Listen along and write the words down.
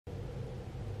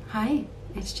Hi,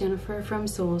 it's Jennifer from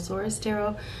Source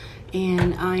Tarot,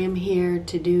 and I am here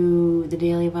to do the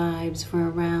daily vibes for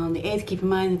around the 8th. Keep in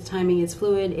mind that the timing is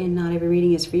fluid and not every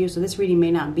reading is for you, so this reading may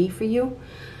not be for you.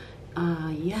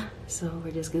 Yeah, so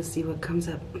we're just going to see what comes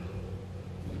up.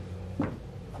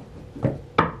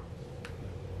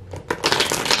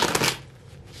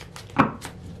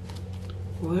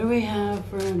 What do we have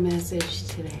for a message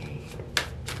today?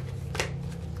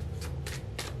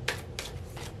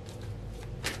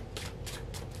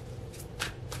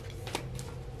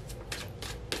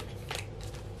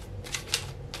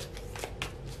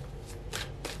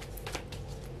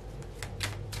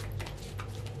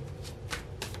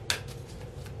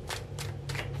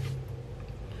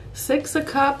 Six of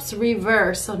Cups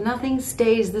reverse, so nothing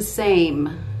stays the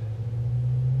same.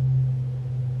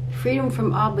 Freedom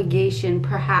from obligation,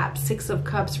 perhaps. Six of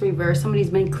Cups reverse. Somebody's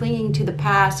been clinging to the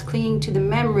past, clinging to the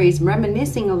memories,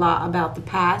 reminiscing a lot about the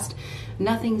past.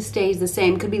 Nothing stays the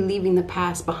same. Could be leaving the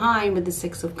past behind with the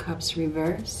Six of Cups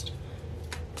reversed.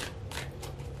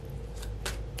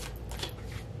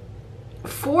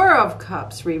 Four of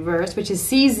Cups reversed, which is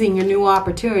seizing a new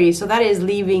opportunity. So that is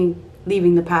leaving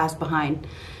the past behind.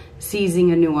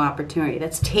 Seizing a new opportunity.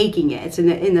 That's taking it. It's in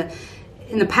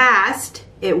the past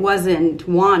it wasn't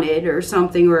wanted or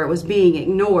something, or it was being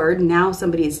ignored. Now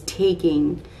somebody is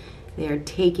taking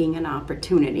an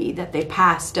opportunity that they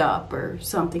passed up or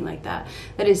something like that.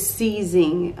 That is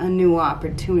seizing a new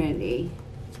opportunity.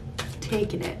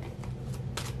 Taking it.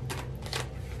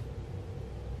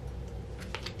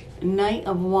 Knight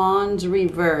of Wands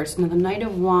reversed. Now the Knight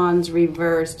of Wands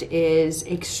reversed is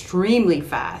extremely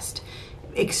fast.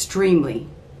 Extremely,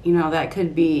 you know, that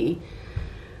could be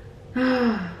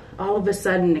all of a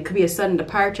sudden. It could be a sudden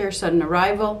departure, sudden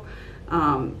arrival.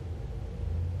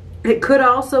 It could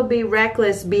also be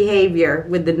reckless behavior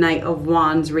with the Knight of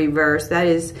Wands reverse. That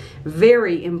is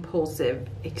very impulsive,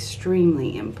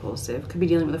 extremely impulsive. Could be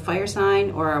dealing with a fire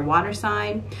sign or a water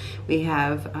sign. We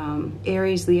have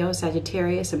Aries, Leo,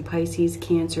 Sagittarius, and Pisces,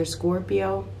 Cancer,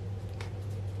 Scorpio.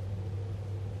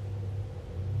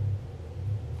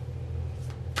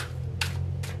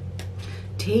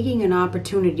 Taking an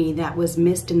opportunity that was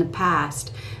missed in the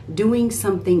past, doing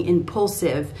something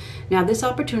impulsive. Now this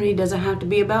opportunity doesn't have to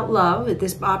be about love. If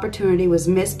this opportunity was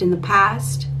missed in the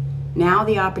past, now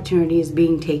the opportunity is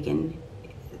being taken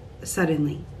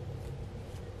suddenly.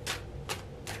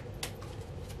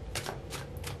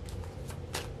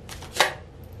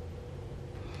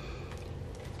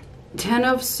 Ten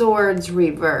of Swords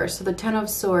reversed. So the Ten of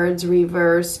Swords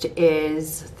reversed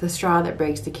is the straw that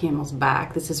breaks the camel's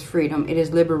back. This is freedom. It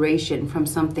is liberation from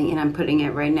something, and I'm putting it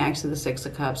right next to the Six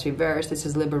of Cups reversed. This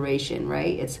is liberation,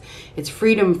 right? It's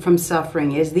freedom from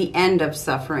suffering. It is the end of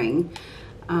suffering.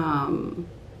 May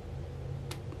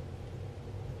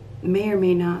or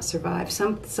may not survive.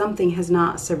 Something has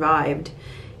not survived.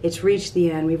 It's reached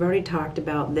the end. We've already talked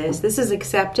about this. This is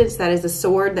acceptance. That is the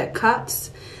sword that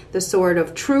cuts. The sword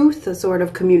of truth, the sword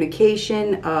of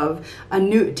communication, of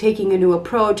taking a new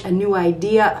approach, a new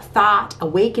idea, a thought,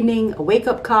 awakening, a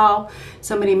wake-up call.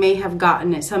 Somebody may have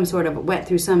gotten went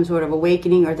through some sort of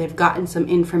awakening, or they've gotten some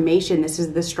information. This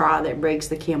is the straw that breaks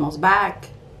the camel's back.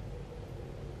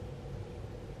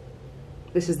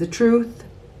 This is the truth.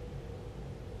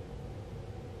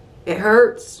 It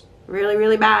hurts really,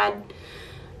 really bad.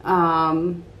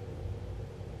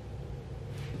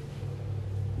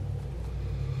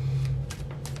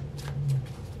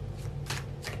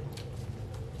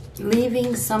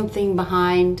 Leaving something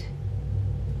behind.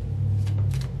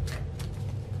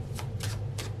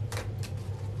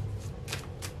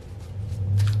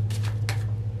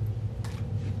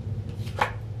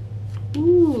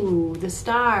 Ooh, the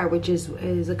Star, which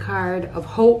is a card of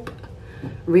hope,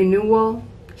 renewal,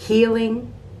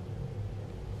 healing,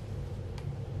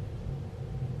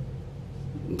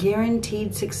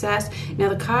 guaranteed success. Now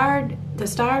the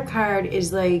Star card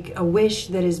is like a wish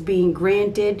that is being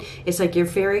granted. It's like your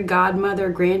fairy godmother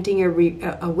granting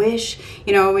a wish.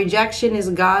 You know, rejection is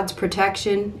God's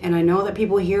protection, and I know that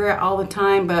people hear it all the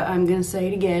time, but I'm going to say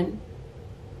it again.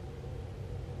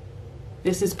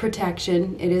 This is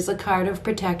protection. It is a card of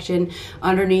protection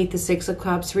underneath the Six of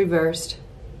Cups reversed.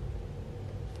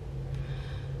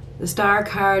 The Star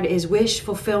card is wish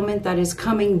fulfillment that is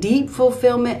coming. Deep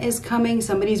fulfillment is coming.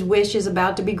 Somebody's wish is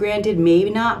about to be granted. Maybe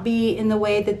not be in the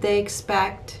way that they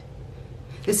expect.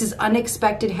 This is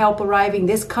unexpected help arriving.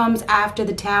 This comes after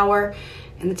the Tower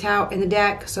and the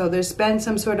deck. So there's been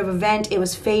some sort of event. It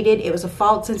was fated. It was a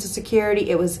false sense of security.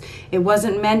 It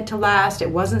wasn't meant to last. It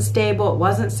wasn't stable. It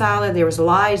wasn't solid. There was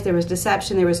lies. There was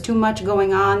deception. There was too much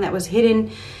going on that was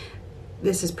hidden.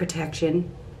 This is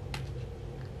protection.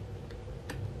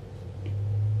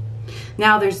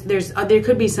 Now there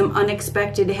could be some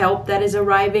unexpected help that is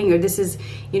arriving, or this is,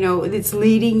 it's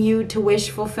leading you to wish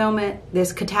fulfillment.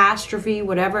 This catastrophe,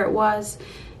 whatever it was,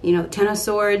 Ten of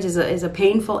Swords is a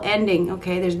painful ending.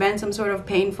 Okay, there's been some sort of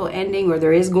painful ending, or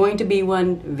there is going to be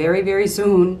one very, very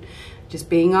soon. Just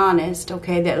being honest,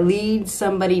 okay, that leads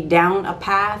somebody down a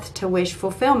path to wish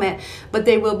fulfillment, but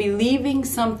they will be leaving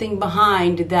something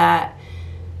behind that.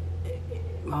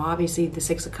 Well, obviously the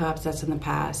Six of Cups, that's in the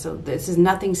past. So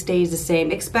nothing stays the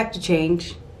same. Expect a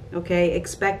change, okay?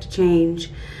 Expect a change.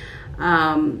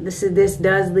 This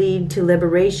does lead to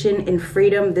liberation and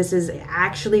freedom. This is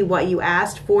actually what you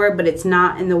asked for, but it's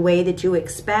not in the way that you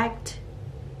expect.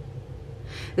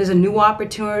 There's a new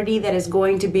opportunity that is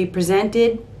going to be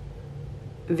presented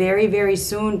very, very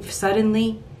soon,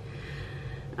 suddenly.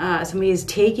 Somebody is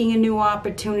taking a new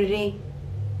opportunity.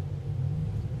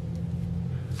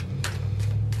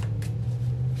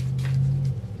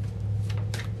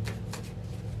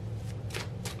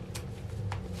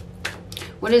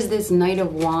 What is this Knight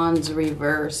of Wands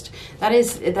reversed? That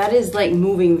is like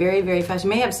moving very, very fast. You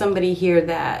may have somebody here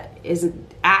that is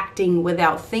acting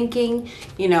without thinking.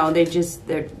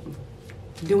 They're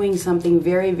doing something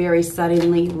very, very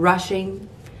suddenly, rushing.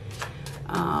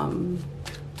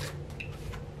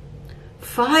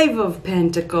 5 of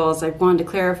Pentacles. I wanted to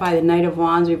clarify the Knight of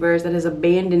Wands reversed. That is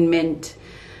abandonment,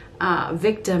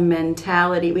 victim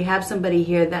mentality. We have somebody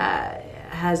here that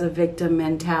has a victim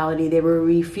mentality. They were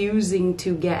refusing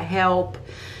to get help,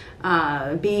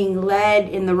 being led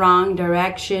in the wrong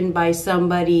direction by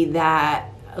somebody that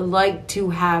liked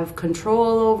to have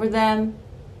control over them.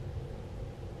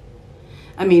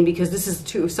 I mean, because this is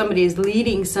true. If somebody is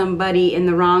leading somebody in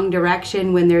the wrong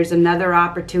direction when there's another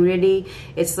opportunity,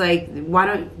 it's like,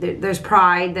 there's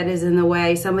pride that is in the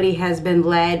way. Somebody has been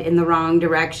led in the wrong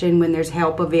direction when there's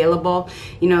help available.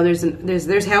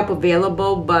 There's help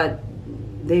available, but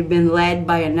they've been led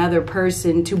by another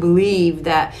person to believe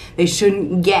that they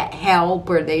shouldn't get help,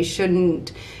 or they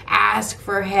shouldn't ask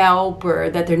for help,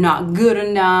 or that they're not good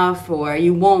enough, or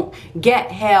you won't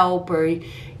get help, or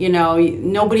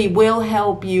nobody will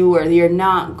help you, or you're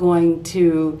not going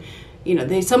to,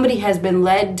 somebody has been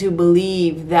led to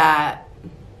believe that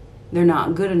they're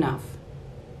not good enough.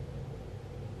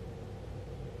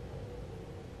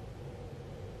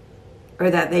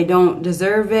 Or that they don't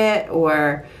deserve it,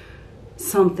 or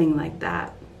something like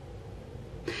that.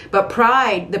 But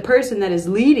pride, the person that is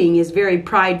leading is very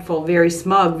prideful, very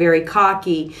smug, very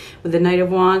cocky. With the Knight of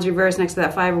Wands reversed next to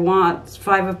that 5 of Wands,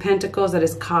 5 of Pentacles, that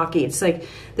is cocky. It's like,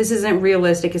 this isn't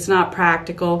realistic. It's not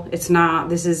practical. It's not.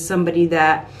 This is somebody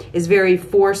that is very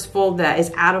forceful, that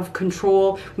is out of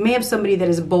control. We may have somebody that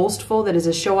is boastful, that is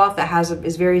a show-off, that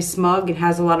is very smug and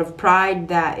has a lot of pride,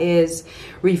 that is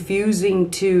refusing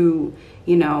to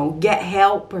get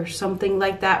help or something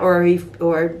like that, or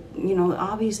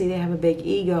obviously they have a big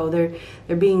ego.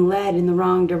 They're being led in the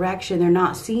wrong direction. They're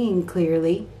not seeing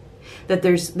clearly that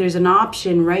there's an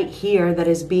option right here that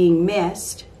is being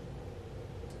missed.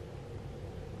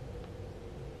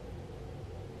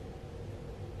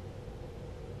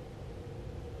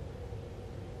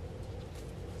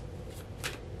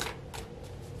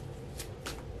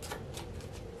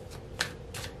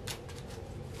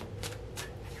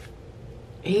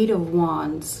 Eight of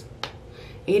Wands.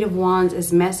 8 of Wands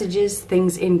is messages,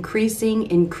 things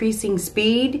increasing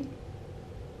speed.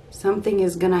 Something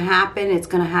is going to happen. It's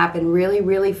going to happen really,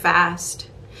 really fast.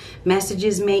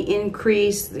 Messages may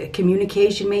increase,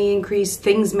 communication may increase,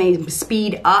 things may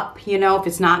speed up, if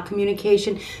it's not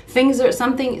communication. Things are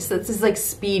something, so this is like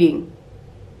speeding.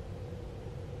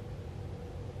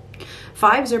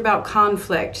 5s are about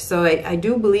conflict, so I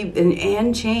do believe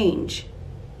and change.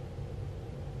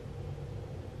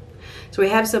 So we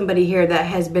have somebody here that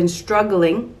has been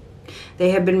struggling. They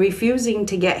have been refusing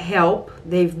to get help.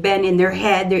 They've been in their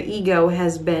head. Their ego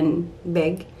has been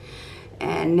big.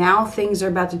 And now things are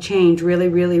about to change really,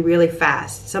 really, really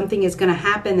fast. Something is going to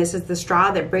happen. This is the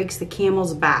straw that breaks the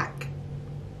camel's back.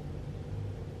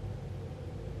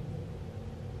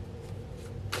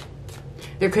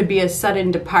 There could be a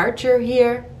sudden departure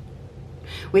here.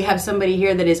 We have somebody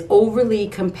here that is overly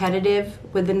competitive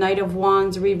with the Knight of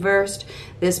Wands reversed.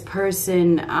 This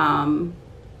person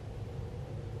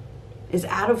is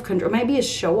out of control. Maybe a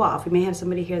show-off. We may have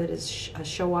somebody here that is a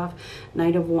show-off.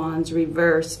 Knight of Wands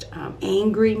reversed.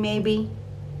 Angry, maybe.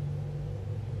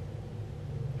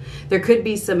 There could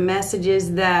be some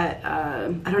messages that,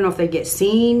 I don't know if they get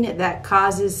seen, that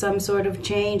causes some sort of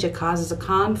change. It causes a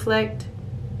conflict.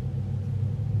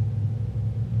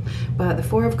 But the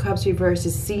 4 of Cups reversed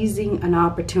is seizing an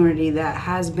opportunity that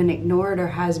has been ignored or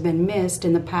has been missed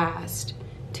in the past.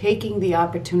 Taking the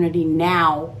opportunity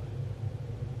now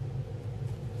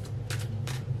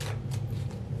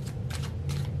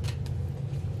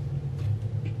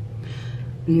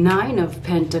Nine of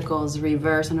Pentacles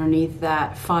reverse underneath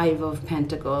that Five of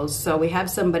Pentacles. So we have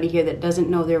somebody here that doesn't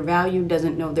know their value,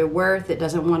 doesn't know their worth, that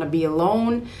doesn't want to be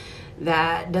alone,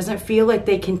 that doesn't feel like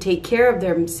they can take care of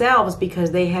themselves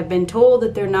because they have been told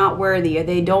that they're not worthy, or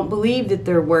they don't believe that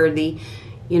they're worthy.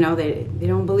 You know, they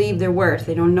don't believe their worth.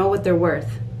 They don't know what they're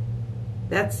worth.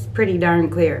 That's pretty darn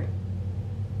clear.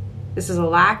 This is a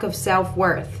lack of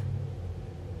self-worth.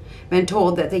 Been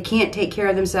told that they can't take care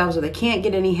of themselves, or they can't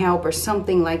get any help, or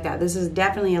something like that. This is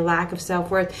definitely a lack of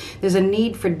self-worth. There's a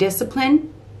need for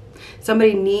discipline.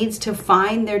 Somebody needs to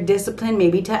find their discipline,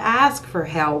 maybe to ask for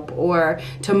help or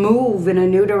to move in a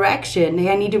new direction.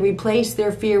 They need to replace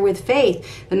their fear with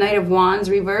faith. The Knight of Wands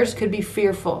reverse could be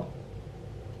fearful.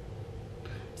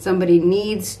 Somebody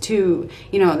needs to,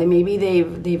 you know, maybe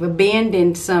they've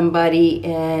abandoned somebody,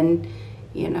 and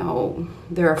you know,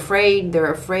 they're afraid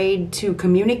to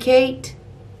communicate,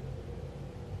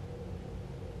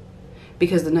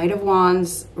 because the Knight of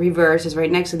Wands reverse is right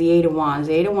next to the Eight of Wands.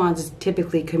 The Eight of Wands is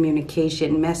typically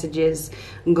communication, messages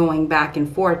going back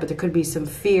and forth, but there could be some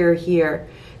fear here.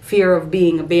 Fear of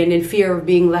being abandoned, fear of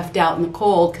being left out in the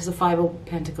cold, because the Five of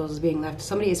Pentacles is being left.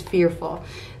 Somebody is fearful.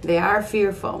 They are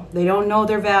fearful. They don't know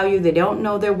their value. They don't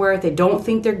know their worth. They don't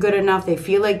think they're good enough. They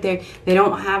feel like they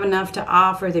don't have enough to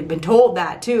offer. They've been told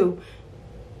that too.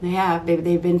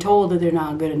 They've been told that they're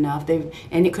not good enough.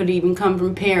 And it could even come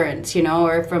from parents, you know,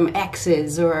 or from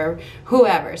exes or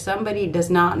whoever. Somebody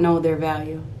does not know their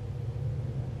value.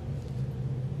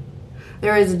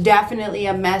 There is definitely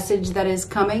a message that is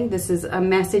coming. This is a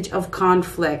message of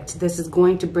conflict. This is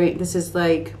going to bring, this is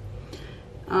like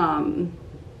a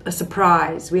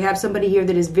surprise. We have somebody here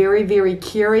that is very, very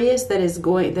curious, that is I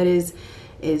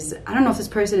don't know if this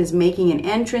person is making an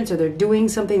entrance or they're doing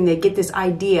something. They get this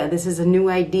idea. This is a new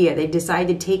idea. They decide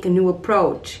to take a new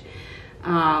approach.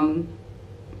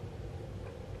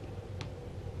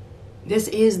 This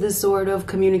is the sort of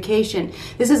communication.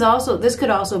 This could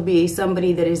also be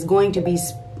somebody that is going to be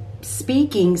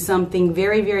speaking something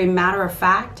very, very matter of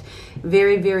fact,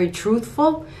 very, very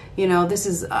truthful. You know, this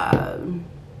is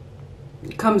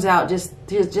comes out just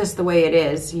the way it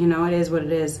is. You know, it is what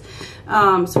it is.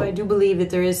 So I do believe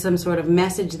that there is some sort of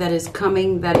message that is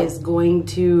coming that is going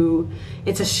to.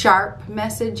 It's a sharp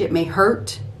message. It may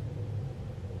hurt.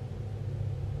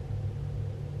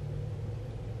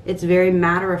 It's very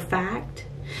matter of fact.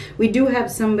 We do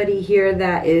have somebody here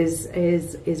that is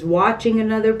watching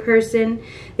another person.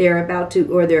 They're about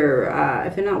to, or they're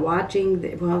if they're not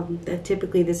watching, well,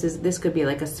 typically this could be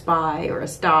like a spy or a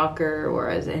stalker or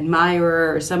an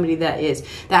admirer or somebody that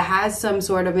has some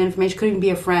sort of information. Could even be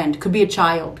a friend, could be a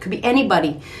child, could be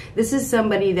anybody. This is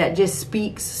somebody that just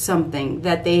speaks something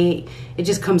that it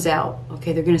just comes out.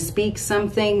 Okay, they're going to speak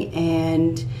something,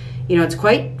 and you know, it's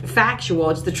quite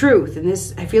factual. It's the truth. And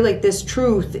I feel like this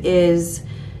truth hurts.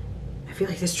 I feel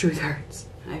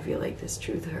like this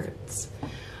truth hurts.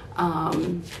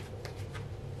 A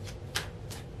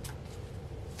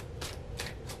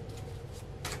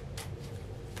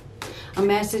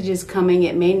message is coming.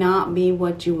 It may not be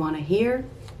what you want to hear.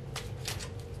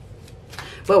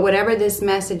 But whatever this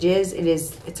message is,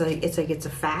 it's a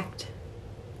fact.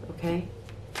 Okay?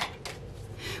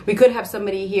 We could have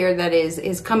somebody here that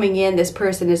is coming in. This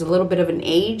person is a little bit of an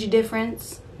age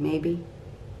difference. Maybe.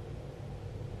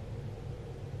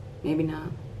 Maybe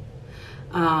not.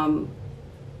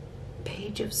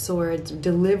 Page of Swords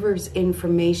delivers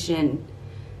information.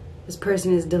 This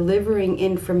person is delivering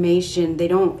information.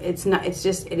 It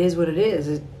is what it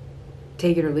is.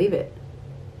 Take it or leave it.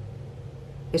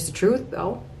 It's the truth,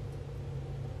 though.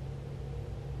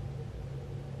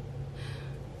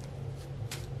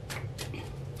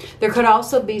 There could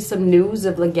also be some news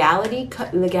of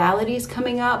legalities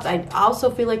coming up. I also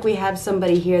feel like we have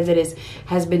somebody here that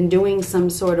has been doing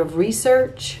some sort of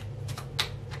research.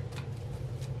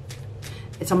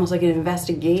 It's almost like an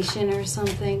investigation or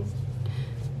something.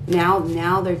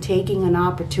 Now they're taking an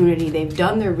opportunity. They've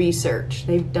done their research.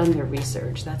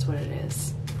 That's what it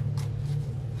is.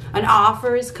 An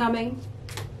offer is coming.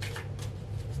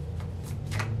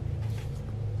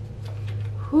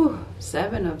 Whew.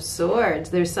 Seven of Swords.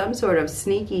 There's some sort of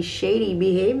sneaky, shady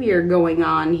behavior going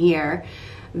on here.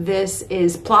 This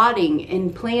is plotting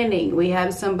and planning. We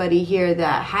have somebody here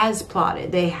that has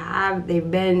plotted.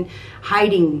 They've been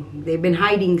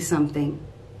hiding something.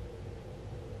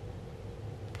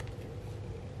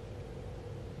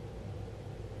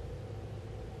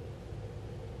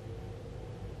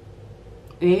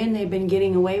 And they've been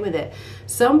getting away with it.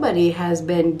 Somebody has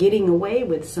been getting away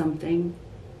with something.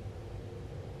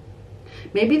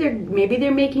 Maybe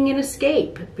they're making an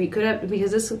escape.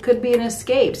 Because this could be an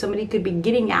escape. Somebody could be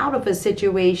getting out of a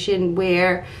situation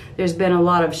where there's been a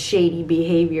lot of shady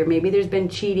behavior. Maybe there's been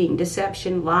cheating,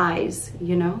 deception, lies,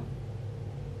 you know.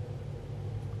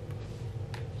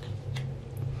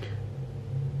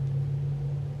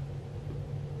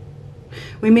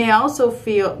 We might also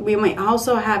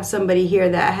have somebody here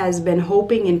that has been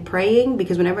hoping and praying,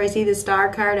 because whenever I see the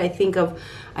Star card, I think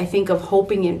of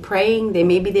hoping and praying.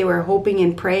 Maybe they were hoping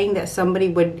and praying that somebody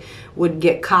would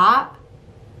get caught,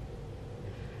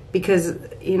 because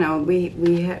you know we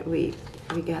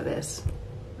got this.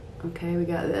 Okay, we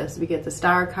got this. We get the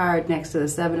Star card next to the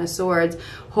Seven of Swords,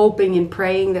 hoping and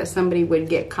praying that somebody would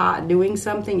get caught doing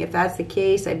something. If that's the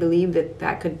case, I believe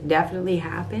that could definitely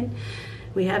happen.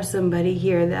 We have somebody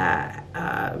here that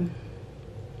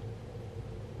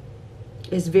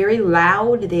is very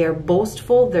loud. They are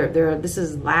boastful. This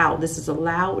is loud. This is a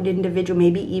loud individual,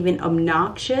 maybe even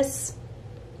obnoxious,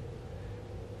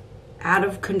 out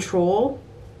of control.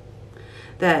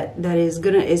 That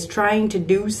is trying to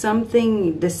do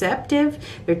something deceptive.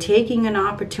 They're taking an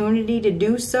opportunity to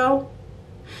do so.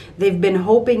 They've been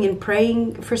hoping and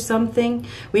praying for something.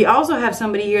 We also have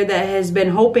somebody here that has been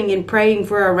hoping and praying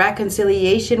for a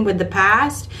reconciliation with the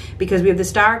past, because we have the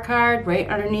Star card right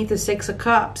underneath the Six of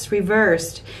Cups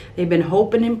reversed. They've been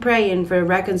hoping and praying for a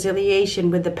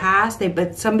reconciliation with the past.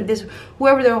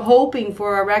 Whoever they're hoping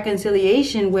for a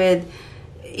reconciliation with,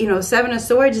 you know, Seven of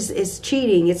Swords is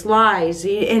cheating, it's lies,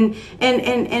 and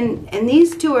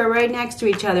these two are right next to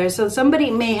each other. So somebody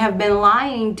may have been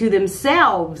lying to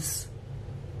themselves.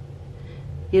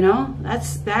 You know,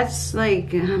 that's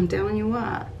like, I'm telling you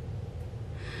what.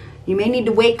 You may need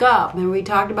to wake up. And we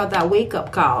talked about that wake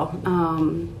up call.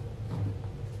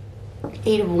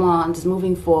 Eight of Wands is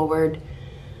moving forward,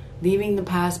 leaving the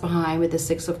past behind with the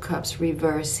Six of Cups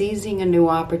reversed, seizing a new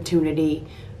opportunity,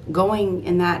 going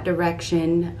in that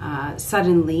direction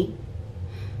suddenly.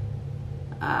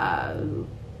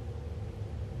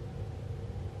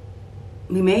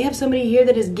 We may have somebody here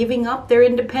that is giving up their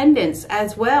independence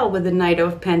as well with the Knight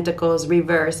of Pentacles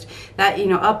reversed. That, you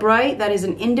know, upright, that is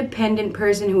an independent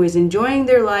person who is enjoying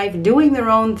their life, doing their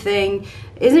own thing,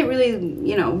 isn't really,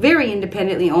 you know, very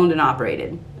independently owned and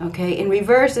operated. Okay, in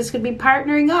reverse, this could be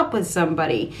partnering up with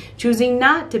somebody, choosing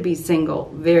not to be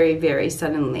single very, very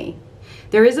suddenly.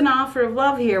 There is an offer of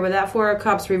love here with that Four of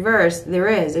Cups reversed. There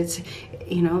is.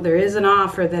 You know, there is an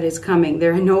offer that is coming.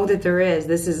 I know that there is.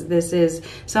 This is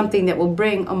something that will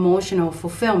bring emotional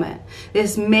fulfillment.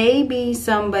 This may be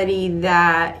somebody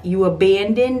that you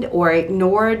abandoned or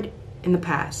ignored in the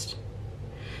past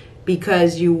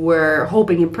because you were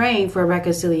hoping and praying for a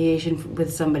reconciliation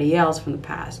with somebody else from the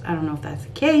past. I don't know if that's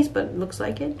the case, but it looks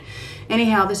like it.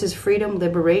 Anyhow, this is freedom,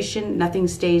 liberation. Nothing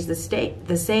stays the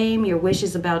same. Your wish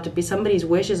is about to be, somebody's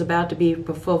wish is about to be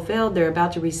fulfilled. They're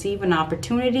about to receive an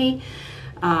opportunity.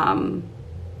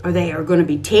 Or they are going to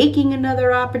be taking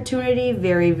another opportunity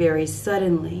very, very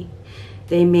suddenly.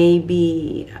 They may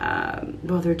be,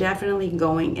 well, they're definitely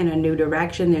going in a new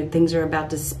direction. Things are about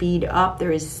to speed up.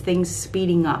 There is things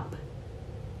speeding up.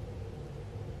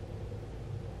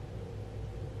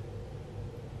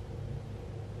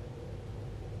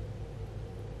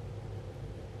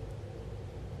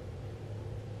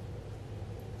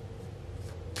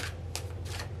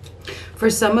 For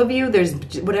some of you, there's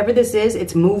whatever this is,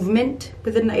 it's movement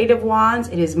with the Eight of Wands.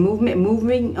 It is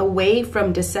moving away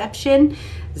from deception.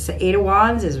 The Eight of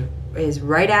Wands is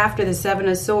right after the Seven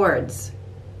of Swords.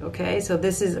 Okay, so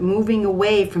this is moving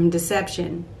away from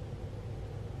deception.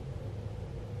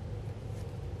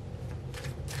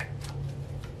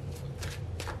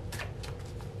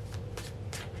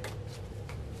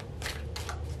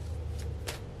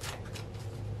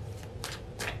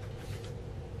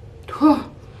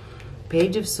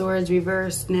 Page of Swords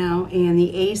reversed now, and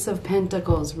the Ace of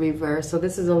Pentacles reversed. So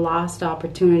this is a lost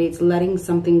opportunity. It's letting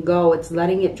something go. It's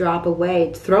letting it drop away.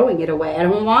 It's throwing it away. I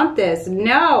don't want this.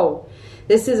 No.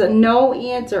 This is a no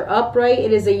answer. Upright,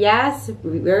 it is a yes.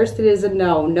 Reversed, it is a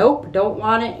no. Nope, don't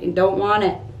want it. Don't want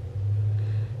it.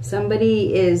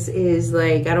 Somebody is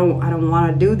like, I don't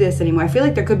want to do this anymore. I feel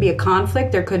like there could be a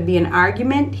conflict. There could be an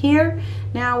argument here.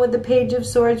 Now with the Page of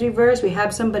Swords reversed, we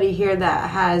have somebody here that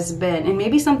has been, and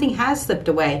maybe something has slipped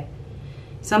away.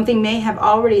 Something may have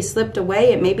already slipped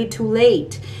away. It may be too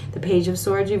late. The Page of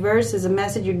Swords reversed is a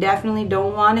message you definitely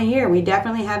don't want to hear. We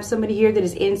definitely have somebody here that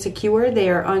is insecure. They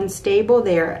are unstable.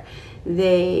 They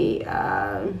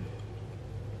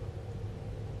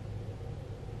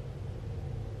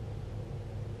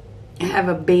have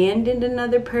abandoned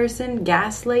another person,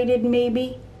 gaslighted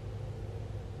maybe.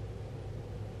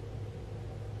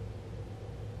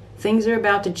 Things are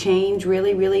about to change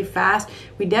really, really fast.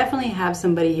 We definitely have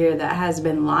somebody here that has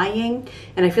been lying.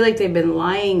 And I feel like they've been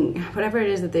lying, whatever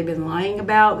it is that they've been lying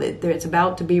about, it's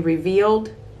about to be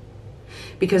revealed.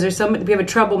 Because we have a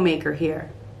troublemaker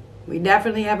here. We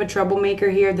definitely have a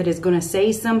troublemaker here that is going to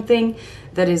say something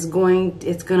that it's going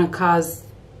to cause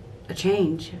a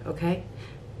change, okay?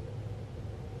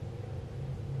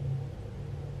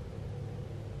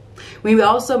 We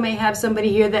also may have somebody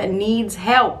here that needs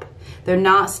help. They're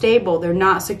not stable. They're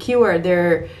not secure.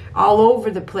 They're all over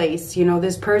the place. You know,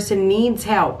 this person needs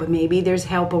help, but maybe there's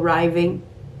help arriving.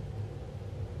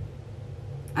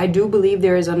 I do believe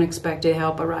there is unexpected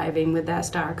help arriving with that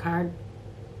Star card.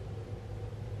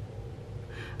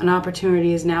 An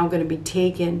opportunity is now going to be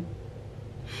taken.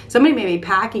 Somebody may be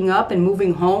packing up and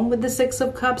moving home with the Six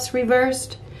of Cups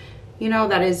reversed. You know,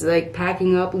 that is like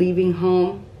packing up, leaving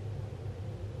home.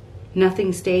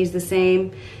 Nothing stays the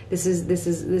same. This is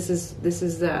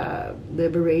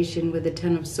liberation with the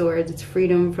Ten of Swords. It's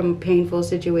freedom from a painful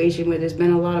situation where there's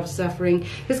been a lot of suffering.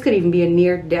 This could even be a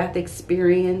near-death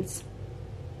experience.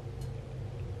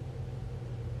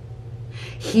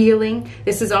 Healing.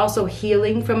 This is also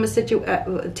healing from a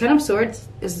situation. Ten of Swords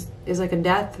is like a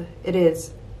death. It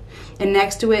is. And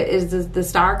next to it is the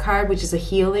Star card, which is a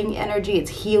healing energy.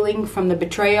 It's healing from the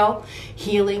betrayal,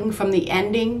 healing from the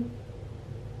ending,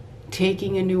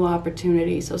 taking a new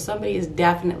opportunity. So somebody is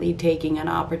definitely taking an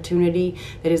opportunity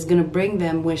that is going to bring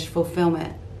them wish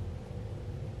fulfillment.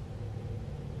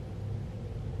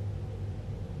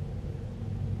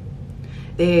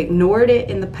 They ignored it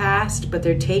in the past, but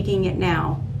they're taking it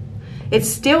now. It's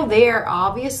still there,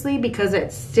 obviously, because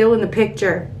it's still in the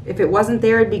picture. If it wasn't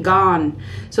there, it'd be gone.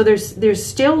 So there's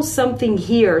still something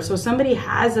here. So somebody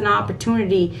has an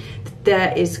opportunity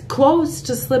that is close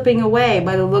to slipping away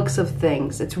by the looks of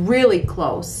things. It's really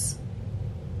close.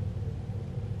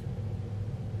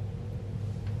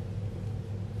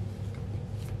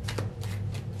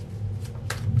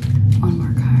 One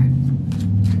more card.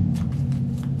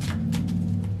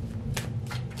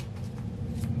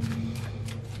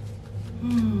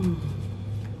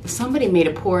 Somebody made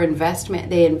a poor investment.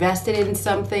 They invested in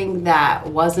something that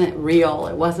wasn't real.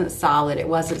 It wasn't solid. It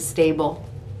wasn't stable.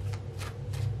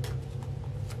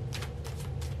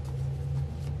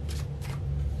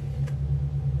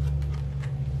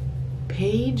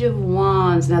 Page of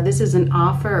Wands. Now this is an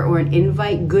offer or an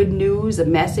invite, good news, a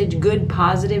message, good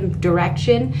positive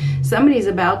direction. Somebody's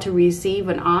about to receive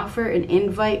an offer, an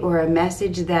invite, or a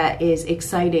message that is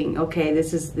exciting. Okay,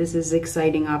 this is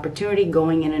exciting opportunity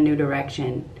going in a new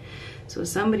direction. So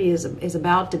somebody is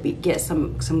about to get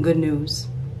some good news.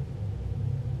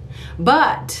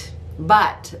 But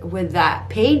with that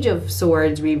Page of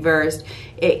Swords reversed,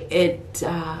 there's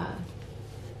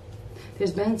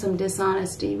been some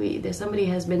dishonesty. Somebody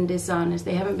has been dishonest.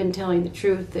 They haven't been telling the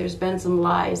truth. There's been some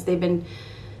lies. They've been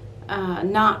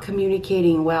not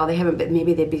communicating well. They haven't been,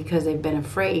 because they've been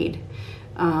afraid.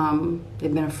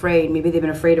 They've been afraid. Maybe they've been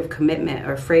afraid of commitment,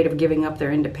 or afraid of giving up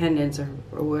their independence, or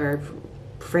were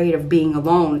afraid of being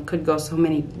alone. It could go so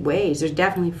many ways. There's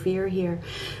definitely fear here.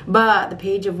 But the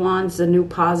Page of Wands is a new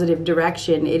positive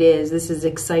direction. This is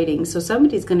exciting. So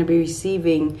somebody's going to be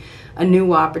receiving a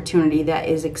new opportunity that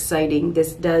is exciting.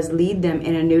 This does lead them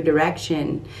in a new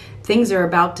direction. Things are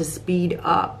about to speed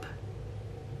up.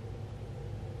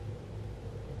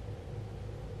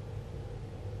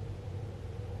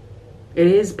 It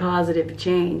is positive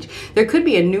change. There could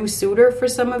be a new suitor for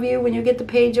some of you when you get the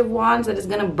Page of Wands that is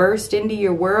going to burst into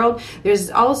your world.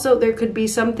 There could be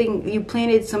something, you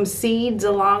planted some seeds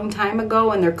a long time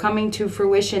ago and they're coming to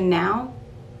fruition now.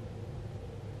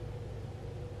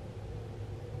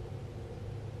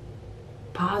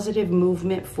 Positive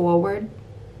movement forward.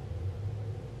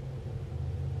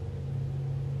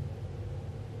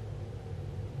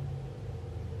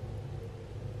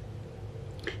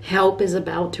 Help is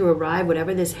about to arrive,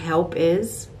 whatever this help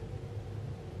is.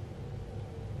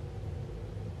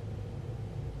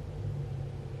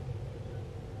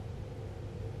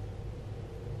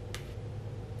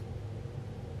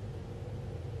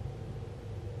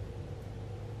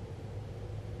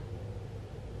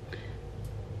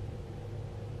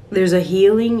 There's a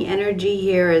healing energy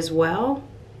here as well.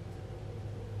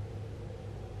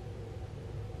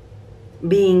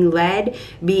 Being led,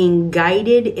 being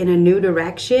guided in a new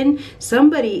direction.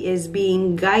 Somebody is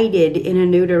being guided in a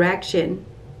new direction.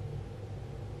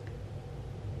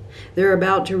 They're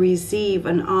about to receive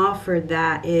an offer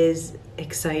that is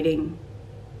exciting.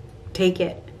 Take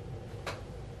it.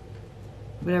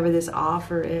 Whatever this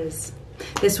offer is.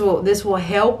 This will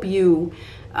help you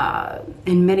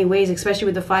in many ways, especially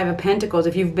with the Five of Pentacles.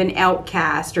 If you've been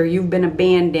outcast, or you've been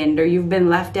abandoned, or you've been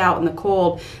left out in the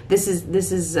cold, this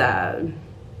is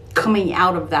coming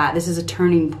out of that. This is a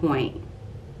turning point.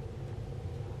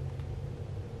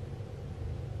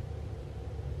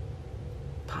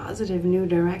 Positive new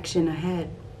direction ahead.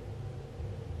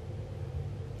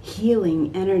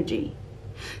 Healing energy.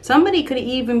 Somebody could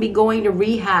even be going to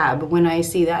rehab. When I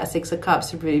see that Six of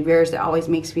Cups reversed, it always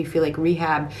makes me feel like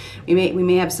rehab. We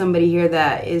may have somebody here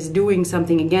that is doing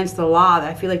something against the law.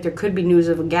 I feel like there could be news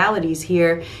of legalities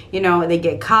here. You know, they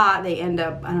get caught, they end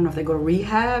up, I don't know if they go to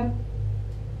rehab.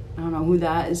 I don't know who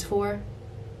that is for.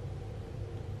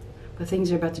 But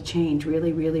things are about to change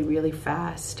really, really, really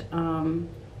fast.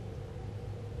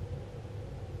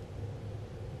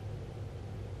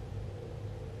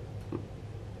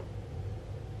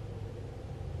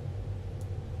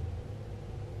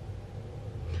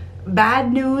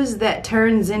 Bad news that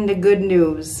turns into good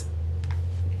news.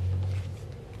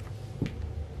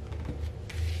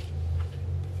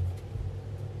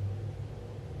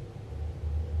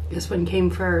 This one came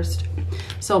first.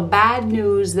 So bad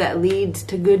news that leads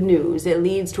to good news. It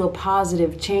leads to a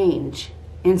positive change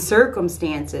in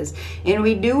circumstances. And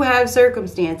we do have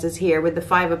circumstances here with the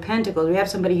Five of Pentacles. We have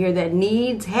somebody here that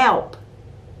needs help.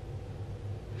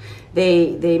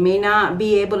 They may not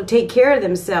be able to take care of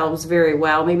themselves very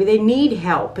well. Maybe they need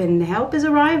help, and help is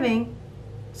arriving.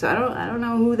 So I don't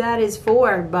know who that is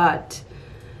for, but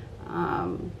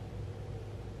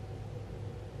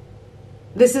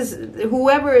this is,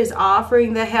 whoever is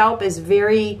offering the help is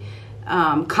very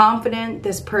confident.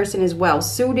 This person is well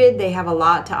suited. They have a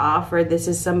lot to offer. This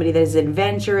is somebody that is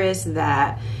adventurous,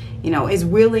 that, you know, is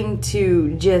willing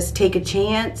to just take a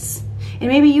chance. And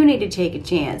maybe you need to take a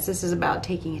chance. This is about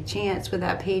taking a chance with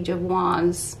that Page of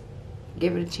Wands.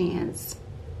 Give it a chance.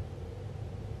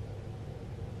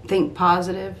 Think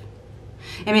positive.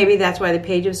 And maybe that's why the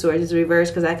Page of Swords is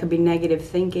reversed, because that could be negative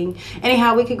thinking.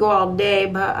 Anyhow, we could go all day,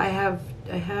 but I have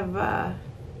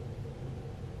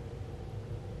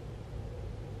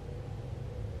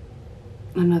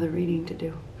another reading to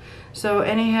do. So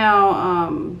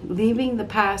anyhow, leaving the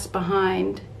past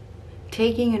behind,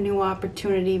 taking a new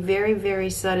opportunity very, very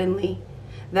suddenly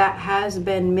that has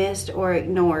been missed or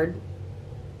ignored.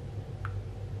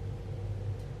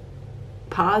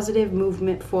 Positive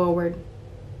movement forward.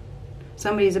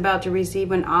 Somebody's about to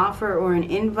receive an offer or an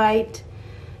invite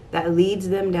that leads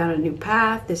them down a new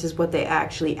path. This is what they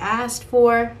actually asked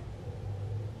for.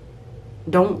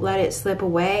 Don't let it slip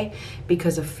away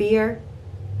because of fear.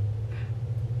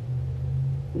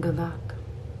 Good luck.